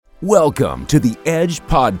Welcome to the Edge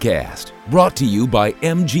Podcast, brought to you by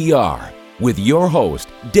MGR, with your host,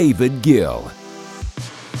 David Gill.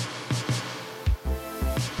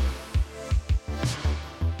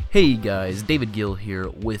 Hey guys, David Gill here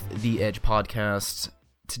with the Edge Podcast.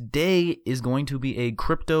 Today is going to be a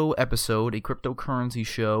crypto episode, a cryptocurrency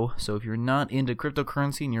show. So if you're not into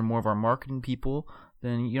cryptocurrency and you're more of our marketing people,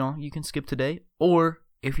 then you can skip today. Or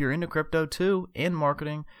if you're into crypto too and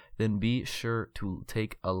marketing, then be sure to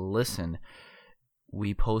take a listen.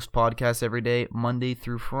 We post podcasts every day, Monday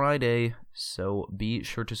through Friday, so be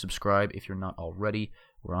sure to subscribe if you're not already.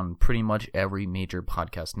 We're on pretty much every major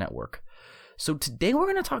podcast network. So today we're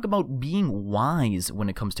going to talk about being wise when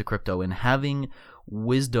it comes to crypto and having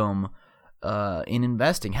wisdom in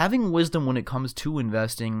investing. Having wisdom when it comes to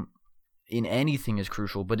investing in anything is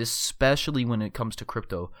crucial, but especially when it comes to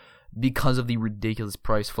crypto because of the ridiculous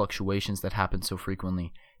price fluctuations that happen so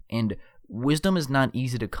frequently. And wisdom is not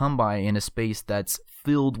easy to come by in a space that's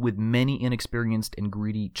filled with many inexperienced and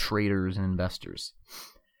greedy traders and investors.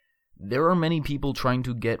 There are many people trying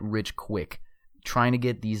to get rich quick, trying to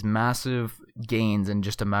get these massive gains in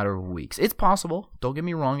just a matter of weeks. It's possible, don't get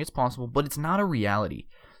me wrong, it's possible, but it's not a reality.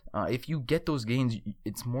 If you get those gains,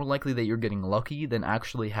 it's more likely that you're getting lucky than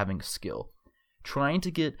actually having skill. Trying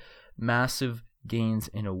to get massive gains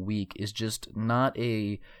in a week is just not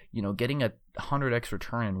getting a 100x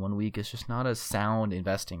return in 1 week is just not a sound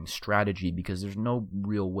investing strategy because there's no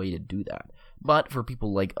real way to do that. But for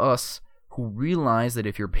people like us who realize that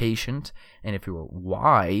if you're patient and if you're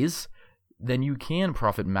wise, then you can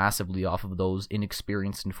profit massively off of those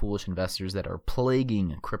inexperienced and foolish investors that are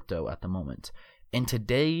plaguing crypto at the moment. And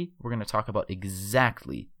today, we're going to talk about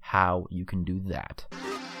exactly how you can do that.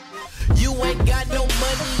 You ain't got no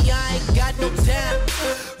money, I ain't got no time.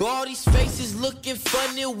 All these faces looking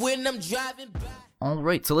funny when I'm driving by.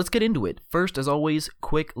 Alright, so let's get into it. First, as always,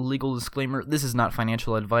 quick legal disclaimer. This is not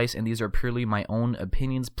financial advice, and these are purely my own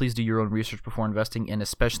opinions. Please do your own research before investing, and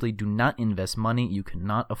especially do not invest money you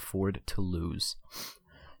cannot afford to lose.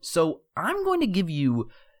 So, I'm going to give you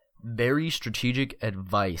very strategic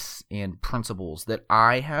advice and principles that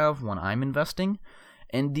I have when I'm investing.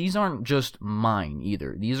 And these aren't just mine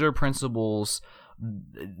either. These are principles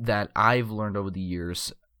that I've learned over the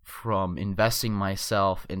years from investing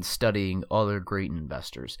myself and studying other great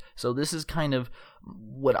investors. So this is kind of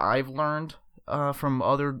what I've learned from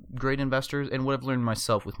other great investors and what I've learned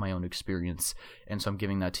myself with my own experience. And so I'm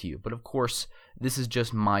giving that to you. But of course, this is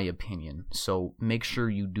just my opinion. So make sure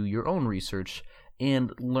you do your own research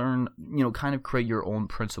and learn, kind of create your own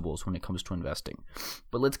principles when it comes to investing.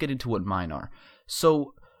 But let's get into what mine are.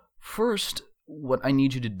 So first, what I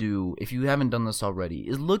need you to do, if you haven't done this already,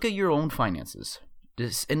 is look at your own finances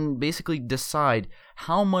and basically decide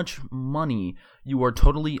how much money you are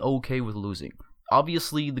totally okay with losing.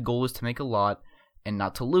 Obviously, the goal is to make a lot and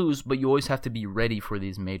not to lose, but you always have to be ready for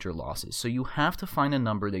these major losses. So you have to find a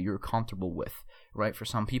number that you're comfortable with, right? For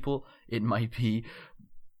some people, it might be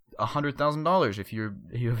 $100,000 if you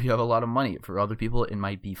have a lot of money. For other people, it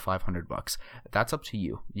might be $500. That's up to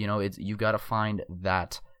you. You got to find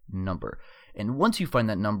that number. And once you find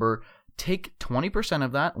that number, take 20%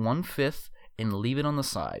 of that, 1/5, and leave it on the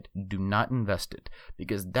side. Do not invest it,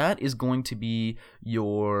 because that is going to be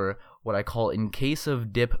your, what I call, in case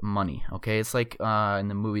of dip money. Okay, it's like in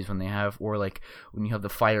the movies when they have, or like when you have the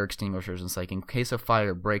fire extinguishers, it's like, in case of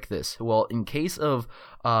fire, break this. Well, in case of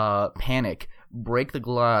panic, break the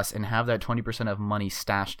glass and have that 20% of money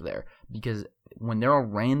stashed there, because when there are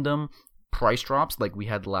random price drops like we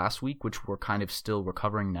had last week, which we're kind of still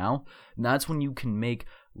recovering now, that's when you can make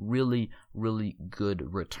really, really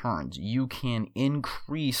good returns. You can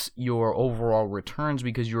increase your overall returns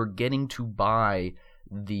because you're getting to buy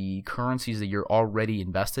the currencies that you're already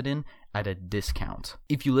invested in at a discount.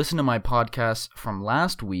 If you listen to my podcast from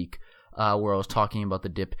last week, where I was talking about the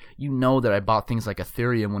dip, you know that I bought things like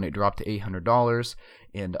Ethereum when it dropped to $800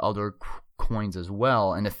 and other coins as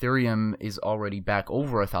well. And Ethereum is already back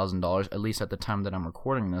over $1,000, at least at the time that I'm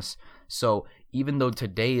recording this. So even though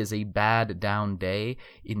today is a bad down day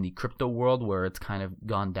in the crypto world where it's kind of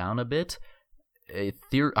gone down a bit,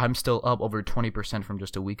 I'm still up over 20% from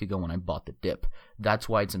just a week ago when I bought the dip. That's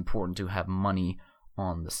why it's important to have money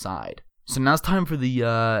on the side. So now it's time for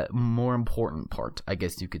the more important part, I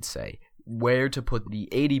guess you could say. Where to put the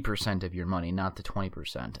 80% of your money, not the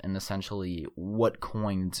 20%, and essentially what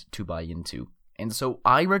coins to buy into. And so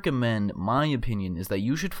I recommend, my opinion is that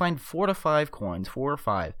you should find 4 to 5 coins, 4 or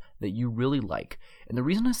 5, that you really like. And the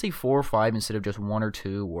reason I say 4 or 5 instead of just 1 or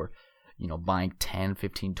 2, or buying 10,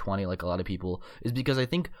 15, 20 like a lot of people, is because I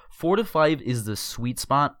think 4 to 5 is the sweet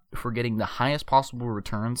spot for getting the highest possible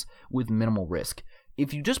returns with minimal risk.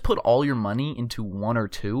 if you just put all your money into one or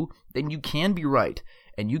two, then you can be right,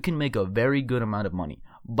 and you can make a very good amount of money.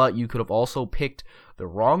 But you could have also picked the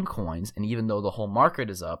wrong coins, and even though the whole market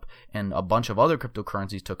is up and a bunch of other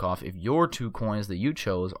cryptocurrencies took off, if your 2 coins that you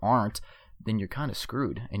chose aren't, then you're kind of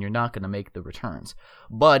screwed, and you're not going to make the returns.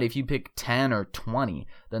 But if you pick 10 or 20,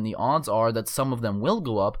 then the odds are that some of them will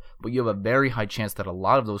go up, but you have a very high chance that a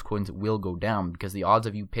lot of those coins will go down, because the odds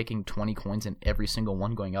of you picking 20 coins and every single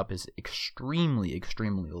one going up is extremely,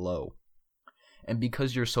 extremely low. And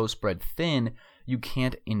because you're so spread thin, you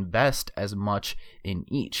can't invest as much in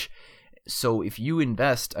each. So if you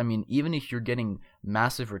invest, even if you're getting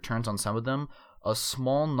massive returns on some of them, a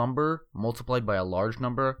small number multiplied by a large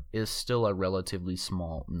number is still a relatively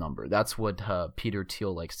small number. That's what Peter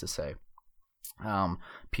Thiel likes to say.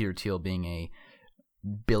 Peter Thiel being a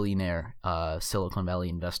billionaire Silicon Valley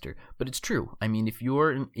investor. But it's true.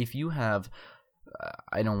 If you have,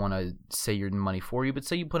 I don't want to say your money for you, but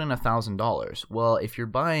say you put in $1,000. Well, if you're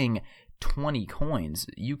buying 20 coins,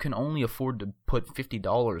 you can only afford to put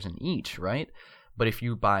 $50 in each, right? But if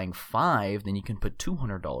you're buying 5, then you can put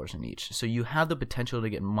 $200 in each. So you have the potential to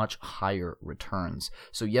get much higher returns.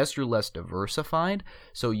 So yes, you're less diversified,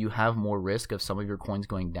 so you have more risk of some of your coins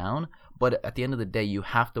going down. But at the end of the day, you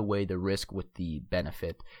have to weigh the risk with the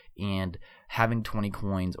benefit. And having 20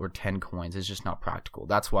 coins or 10 coins is just not practical.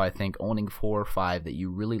 That's why I think owning 4 or 5 that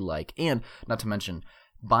you really like, and not to mention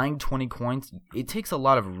buying 20 coins, it takes a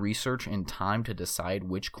lot of research and time to decide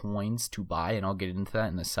which coins to buy, and I'll get into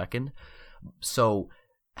that in a second. So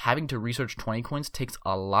having to research 20 coins takes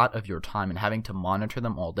a lot of your time and having to monitor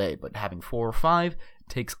them all day, but having 4 or 5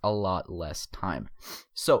 takes a lot less time.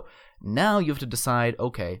 So now you have to decide,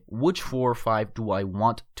 okay, which 4 or 5 do I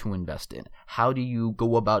want to invest in? How do you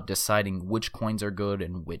go about deciding which coins are good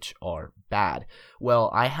and which are bad? Well,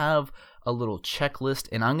 I have a little checklist,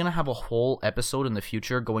 and I'm going to have a whole episode in the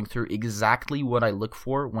future going through exactly what I look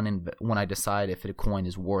for when I decide if a coin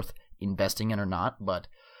is worth investing in or not, but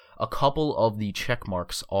a couple of the check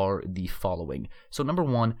marks are the following. So number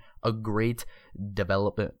 1, a great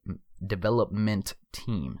development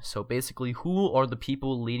team. So basically, who are the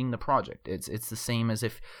people leading the project? It's the same as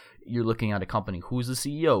if you're looking at a company. Who's the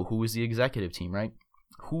CEO? Who is the executive team, right?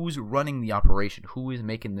 Who's running the operation? Who is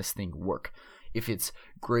making this thing work? If it's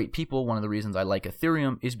great people, one of the reasons I like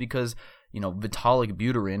Ethereum is because, Vitalik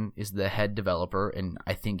Buterin is the head developer, and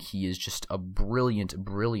I think he is just a brilliant,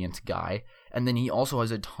 brilliant guy. And then he also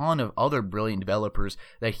has a ton of other brilliant developers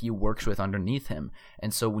that he works with underneath him.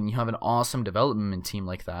 And so when you have an awesome development team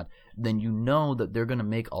like that, then you know that they're going to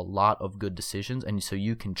make a lot of good decisions, and so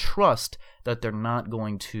you can trust that they're not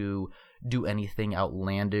going to do anything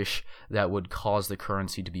outlandish that would cause the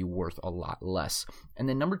currency to be worth a lot less. And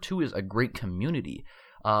then number 2 is a great community.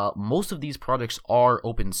 Most of these projects are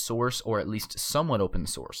open source, or at least somewhat open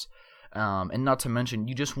source. And not to mention,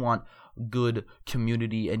 you just want good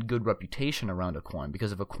community and good reputation around a coin,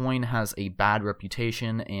 because if a coin has a bad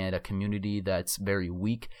reputation and a community that's very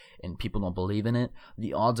weak and people don't believe in it,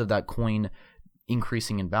 the odds of that coin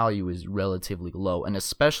increasing in value is relatively low. And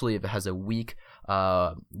especially if it has a weak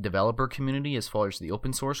developer community as far as the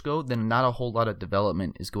open source go, then not a whole lot of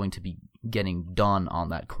development is going to be getting done on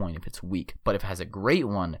that coin if it's weak. But if it has a great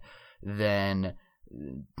one, then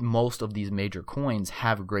most of these major coins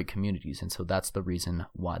have great communities, and so that's the reason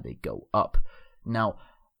why they go up. Now,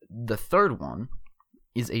 the third one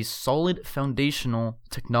is a solid foundational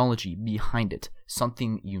technology behind it.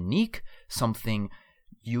 Something unique, something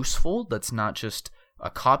useful that's not just a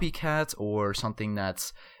copycat, or something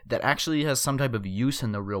that actually has some type of use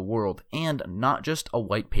in the real world, and not just a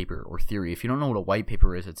white paper or theory. If you don't know what a white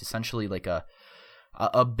paper is, it's essentially like a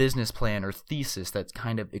business plan or thesis that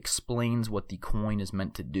kind of explains what the coin is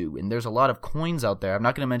meant to do. And there's a lot of coins out there. I'm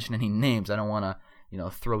not going to mention any names. I don't want to,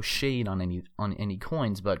 throw shade on any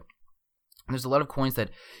coins, but there's a lot of coins that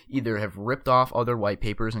either have ripped off other white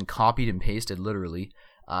papers and copied and pasted literally,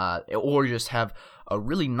 or just have a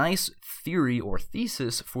really nice theory or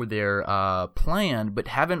thesis for their plan, but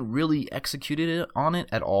haven't really executed on it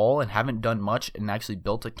at all and haven't done much and actually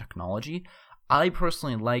built a technology. I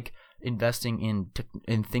personally like investing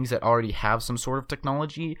in things that already have some sort of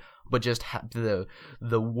technology, but just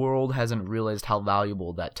the world hasn't realized how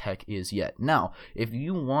valuable that tech is yet. Now, if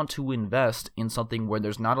you want to invest in something where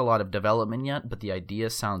there's not a lot of development yet, but the idea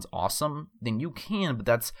sounds awesome, then you can,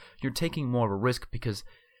 but you're taking more of a risk because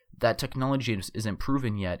that technology isn't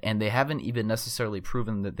proven yet, and they haven't even necessarily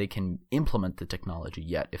proven that they can implement the technology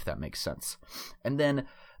yet, if that makes sense. And then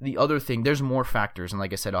the other thing, there's more factors, and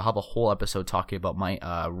like I said, I'll have a whole episode talking about my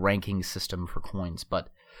ranking system for coins, but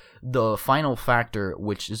the final factor,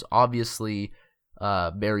 which is obviously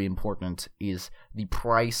very important, is the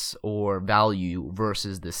price or value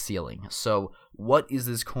versus the ceiling. So what is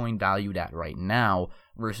this coin valued at right now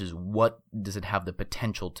versus what does it have the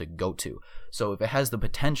potential to go to? So if it has the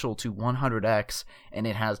potential to 100x and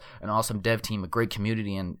it has an awesome dev team, a great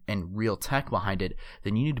community, and real tech behind it,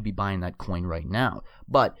 then you need to be buying that coin right now.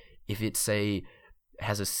 But if it's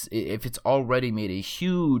if it's already made a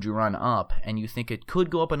huge run up and you think it could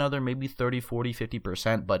go up another maybe 30, 40,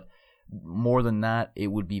 50%, but more than that it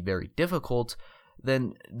would be very difficult,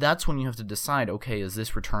 then that's when you have to decide, okay, is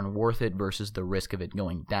this return worth it versus the risk of it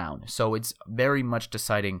going down? So it's very much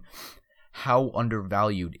deciding how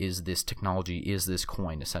undervalued is this technology, is this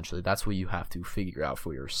coin, essentially. That's what you have to figure out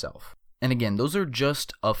for yourself. And again, those are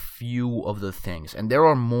just a few of the things. And there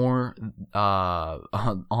are more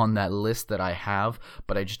on that list that I have,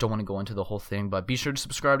 but I just don't want to go into the whole thing. But be sure to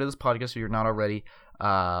subscribe to this podcast if you're not already,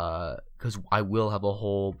 because I will have a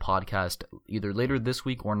whole podcast either later this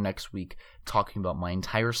week or next week talking about my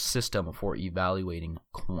entire system for evaluating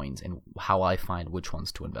coins and how I find which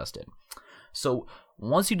ones to invest in. So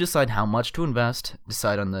once you decide how much to invest,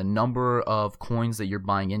 decide on the number of coins that you're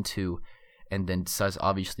buying into, and then decides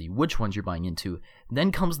obviously which ones you're buying into,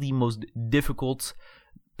 then comes the most difficult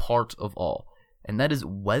part of all, and that is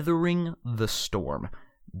weathering the storm.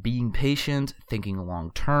 Being patient, thinking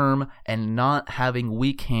long term, and not having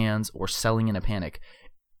weak hands or selling in a panic.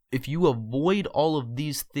 If you avoid all of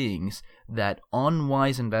these things that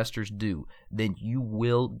unwise investors do, then you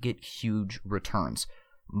will get huge returns.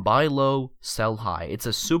 Buy low, sell high. It's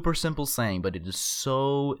a super simple saying, but it is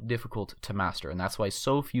so difficult to master, and that's why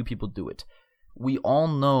so few people do it. We all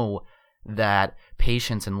know that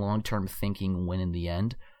patience and long-term thinking win in the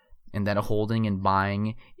end, and that holding and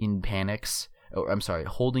buying in panics,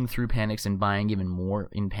 holding through panics and buying even more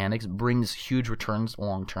in panics brings huge returns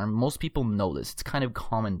long-term. Most people know this. It's kind of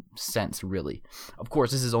common sense, really. Of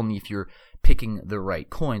course, this is only if you're picking the right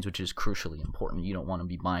coins, which is crucially important. You don't want to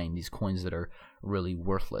be buying these coins that are really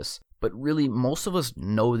worthless. But really, most of us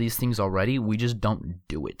know these things already. We just don't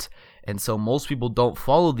do it. And so most people don't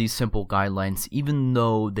follow these simple guidelines, even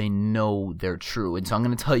though they know they're true. And so I'm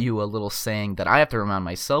going to tell you a little saying that I have to remind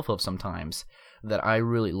myself of sometimes that I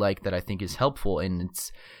really like, that I think is helpful. And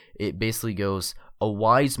it basically goes, a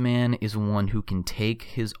wise man is one who can take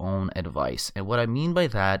his own advice. And what I mean by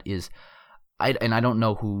that is, I don't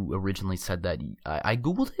know who originally said that. I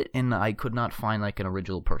Googled it and I could not find like an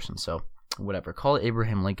original person. So whatever, call it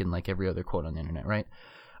Abraham Lincoln like every other quote on the internet, right?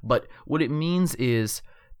 But what it means is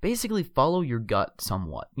basically follow your gut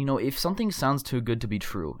somewhat. You know, if something sounds too good to be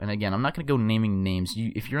true, and again, I'm not going to go naming names.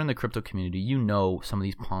 If you're in the crypto community, you know some of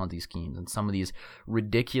these Ponzi schemes and some of these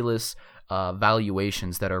ridiculous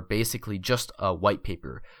valuations that are basically just a white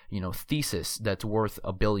paper, thesis that's worth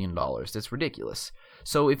 $1 billion. That's ridiculous.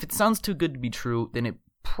 So if it sounds too good to be true, then it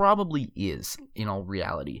probably is in all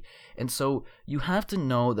reality. And so you have to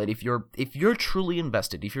know that if you're truly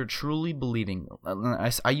invested, if you're truly believing,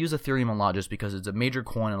 I use Ethereum a lot just because it's a major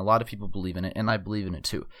coin and a lot of people believe in it, and I believe in it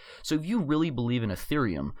too. So if you really believe in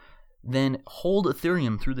Ethereum, then hold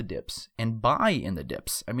Ethereum through the dips and buy in the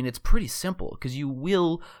dips. I mean, it's pretty simple because you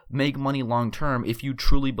will make money long term if you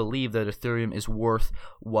truly believe that Ethereum is worth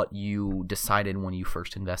what you decided when you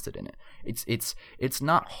first invested in it. It's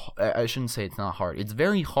not, I shouldn't say it's not hard. It's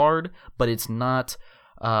very hard, but it's not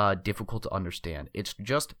difficult to understand. It's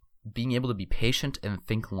just being able to be patient and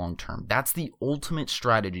think long term. That's the ultimate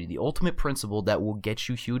strategy, the ultimate principle that will get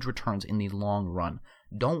you huge returns in the long run.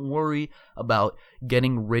 Don't worry about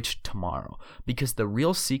getting rich tomorrow, because the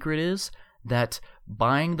real secret is that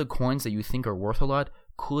buying the coins that you think are worth a lot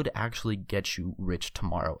could actually get you rich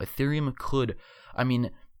tomorrow. Ethereum could. I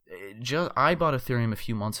mean, I bought Ethereum a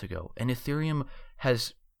few months ago, and Ethereum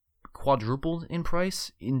has quadrupled in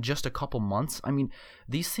price in just a couple months. I mean,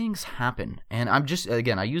 these things happen, and I use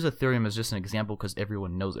Ethereum as just an example because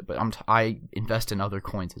everyone knows it, but I invest in other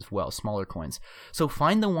coins as well, smaller coins. So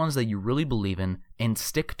find the ones that you really believe in and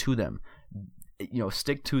stick to them.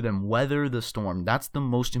 Stick to them, weather the storm. That's the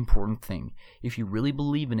most important thing. If you really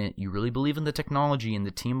believe in it, you really believe in the technology and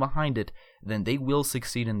the team behind it, then they will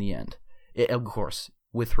succeed in the end. Of course,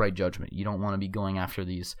 with right judgment. You don't want to be going after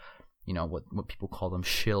these what people call them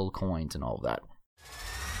shill coins and all of that.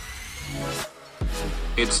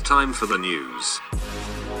 It's time for the news.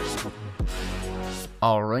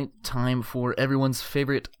 All right, time for everyone's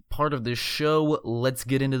favorite part of this show. Let's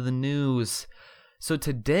get into the news. So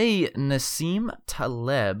today, Nassim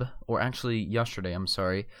Taleb, or actually yesterday,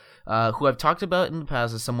 who I've talked about in the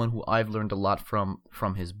past as someone who I've learned a lot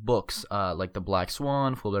from his books, like The Black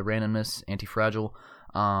Swan, Fooled by Randomness, Anti-Fragile.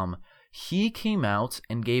 he came out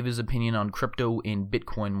and gave his opinion on crypto and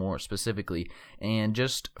Bitcoin more specifically. And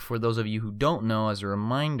just for those of you who don't know, as a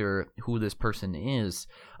reminder who this person is,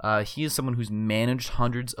 he is someone who's managed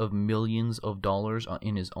hundreds of millions of dollars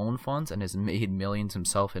in his own funds and has made millions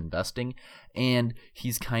himself investing. And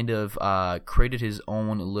he's kind of created his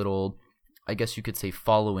own little, I guess you could say,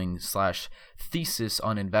 following / thesis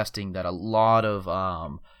on investing that a lot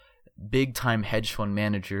of big-time hedge fund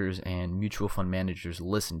managers and mutual fund managers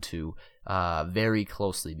listen to very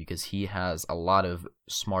closely, because he has a lot of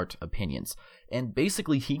smart opinions. And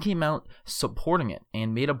basically, he came out supporting it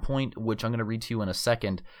and made a point, which I'm going to read to you in a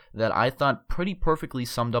second, that I thought pretty perfectly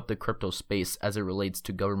summed up the crypto space as it relates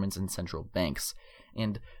to governments and central banks.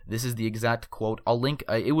 And this is the exact quote. I'll link.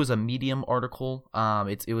 It was a Medium article.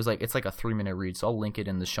 It's like a 3-minute read, so I'll link it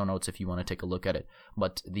in the show notes if you want to take a look at it.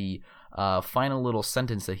 But the final little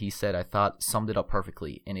sentence that he said, I thought summed it up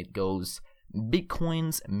perfectly, and it goes: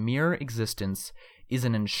 Bitcoin's mere existence is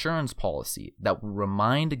an insurance policy that will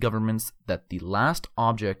remind governments that the last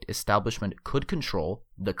object establishment could control,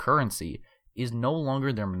 the currency, is no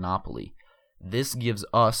longer their monopoly. This gives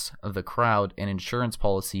us, the crowd, an insurance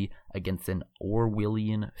policy against an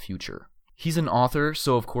Orwellian future. He's an author,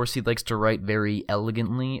 so of course he likes to write very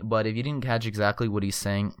elegantly, but if you didn't catch exactly what he's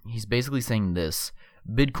saying, he's basically saying this: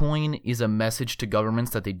 Bitcoin is a message to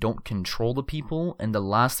governments that they don't control the people, and the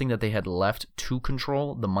last thing that they had left to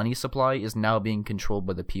control, the money supply, is now being controlled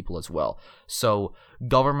by the people as well. So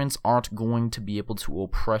governments aren't going to be able to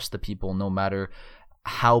oppress the people no matter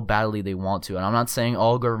how badly they want to. And I'm not saying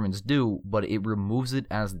all governments do, but it removes it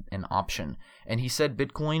as an option. And he said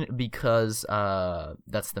Bitcoin because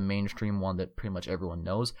that's the mainstream one that pretty much everyone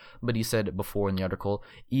knows. But he said before in the article,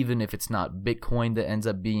 even if it's not Bitcoin that ends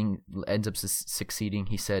up succeeding,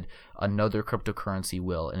 he said another cryptocurrency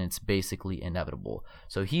will, and it's basically inevitable.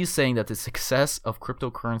 So he's saying that the success of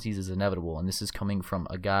cryptocurrencies is inevitable, and this is coming from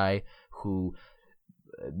a guy who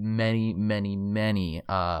many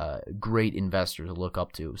great investors look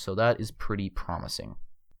up to. So that is pretty promising.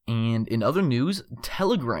 And in other news,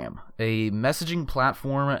 Telegram, a messaging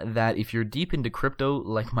platform that if you're deep into crypto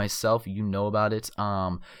like myself, you know about it.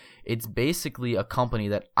 It's basically a company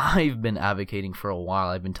that I've been advocating for a while.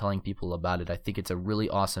 I've been telling people about it. I think it's a really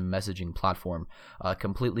awesome messaging platform,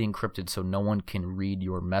 completely encrypted so no one can read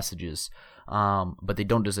your messages, but they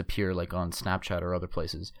don't disappear like on Snapchat or other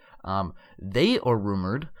places. They are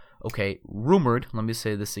rumored, let me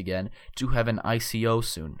say this again, to have an ICO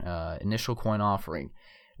soon, initial coin offering,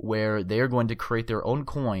 where they are going to create their own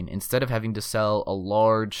coin instead of having to sell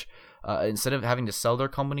their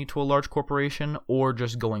company to a large corporation or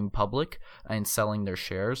just going public and selling their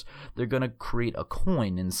shares. They're going to create a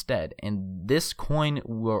coin instead. And this coin,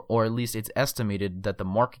 or at least it's estimated that the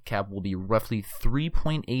market cap will be roughly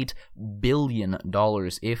 $3.8 billion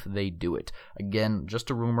if they do it. Again, just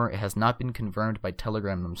a rumor. It has not been confirmed by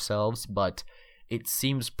Telegram themselves, but it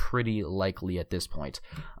seems pretty likely at this point.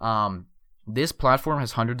 This platform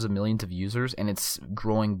has hundreds of millions of users, and it's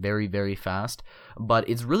growing very, very fast. But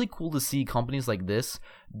it's really cool to see companies like this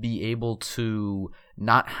be able to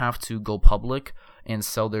not have to go public and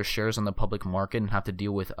sell their shares on the public market and have to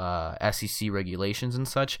deal with SEC regulations and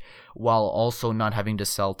such, while also not having to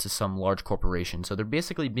sell to some large corporation. So they're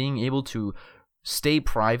basically being able to stay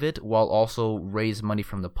private while also raise money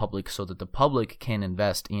from the public so that the public can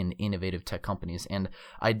invest in innovative tech companies. And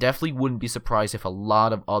I definitely wouldn't be surprised if a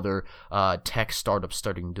lot of other tech startups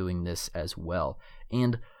started doing this as well.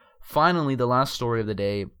 And finally, the last story of the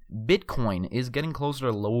day, Bitcoin is getting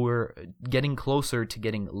closer to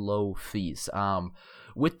getting low fees.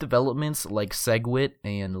 With developments like SegWit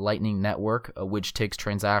and Lightning Network, which takes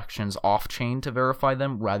transactions off-chain to verify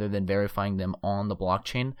them rather than verifying them on the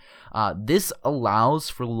blockchain, this allows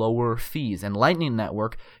for lower fees. And Lightning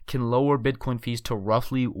Network can lower Bitcoin fees to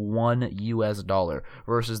roughly $1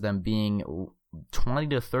 versus them being $20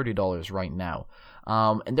 to $30 right now.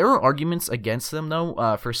 And there are arguments against them, though.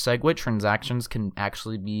 For SegWit, transactions can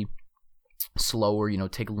actually be slower,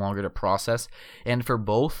 take longer to process. And for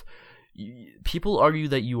both, people argue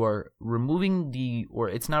that you are removing or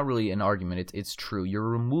it's not really an argument, it's true. You're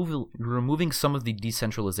removing some of the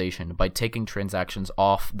decentralization by taking transactions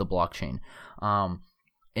off the blockchain.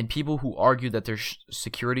 And people who argue that there's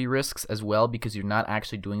security risks as well because you're not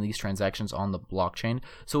actually doing these transactions on the blockchain.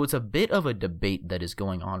 So it's a bit of a debate that is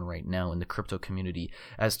going on right now in the crypto community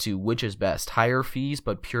as to which is best, higher fees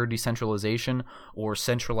but pure decentralization, or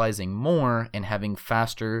centralizing more and having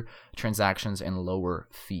faster transactions and lower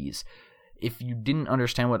fees. If you didn't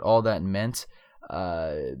understand what all that meant,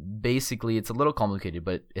 Basically, it's a little complicated,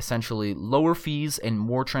 but essentially lower fees and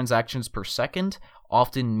more transactions per second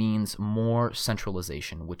often means more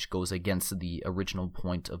centralization, which goes against the original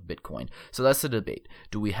point of Bitcoin. So that's the debate.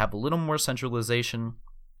 Do we have a little more centralization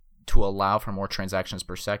to allow for more transactions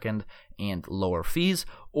per second and lower fees,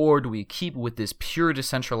 or do we keep with this pure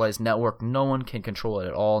decentralized network? No one can control it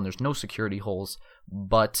at all, and there's no security holes,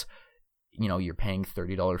 but you're paying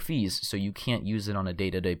 $30 fees, so you can't use it on a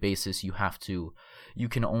day-to-day basis. You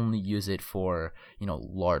can only use it for,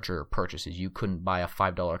 larger purchases. You couldn't buy a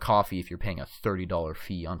 $5 coffee if you're paying a $30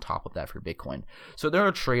 fee on top of that for Bitcoin. So there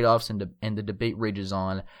are trade-offs, and the debate rages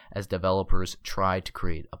on as developers try to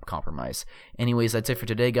create a compromise. Anyways, that's it for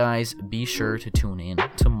today, guys. Be sure to tune in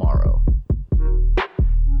tomorrow.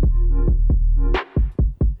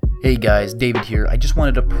 Hey guys, David here. I just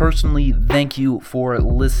wanted to personally thank you for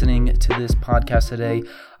listening to this podcast today.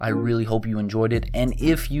 I really hope you enjoyed it. And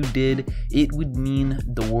if you did, it would mean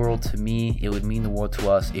the world to me. It would mean the world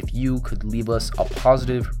to us if you could leave us a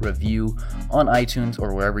positive review on iTunes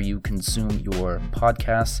or wherever you consume your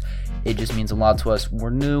podcasts. It just means a lot to us.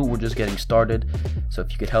 We're new. We're just getting started. So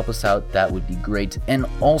if you could help us out, that would be great. And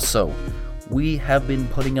also, we have been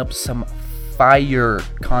putting up some fire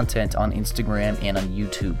content on Instagram and on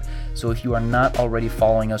YouTube. So if you are not already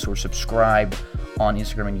following us or subscribed on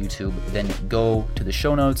Instagram and YouTube, then go to the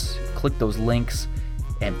show notes, click those links,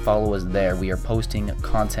 and follow us there. We are posting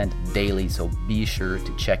content daily, so be sure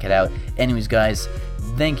to check it out. Anyways, guys,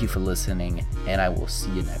 thank you for listening, and I will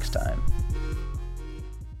see you next time.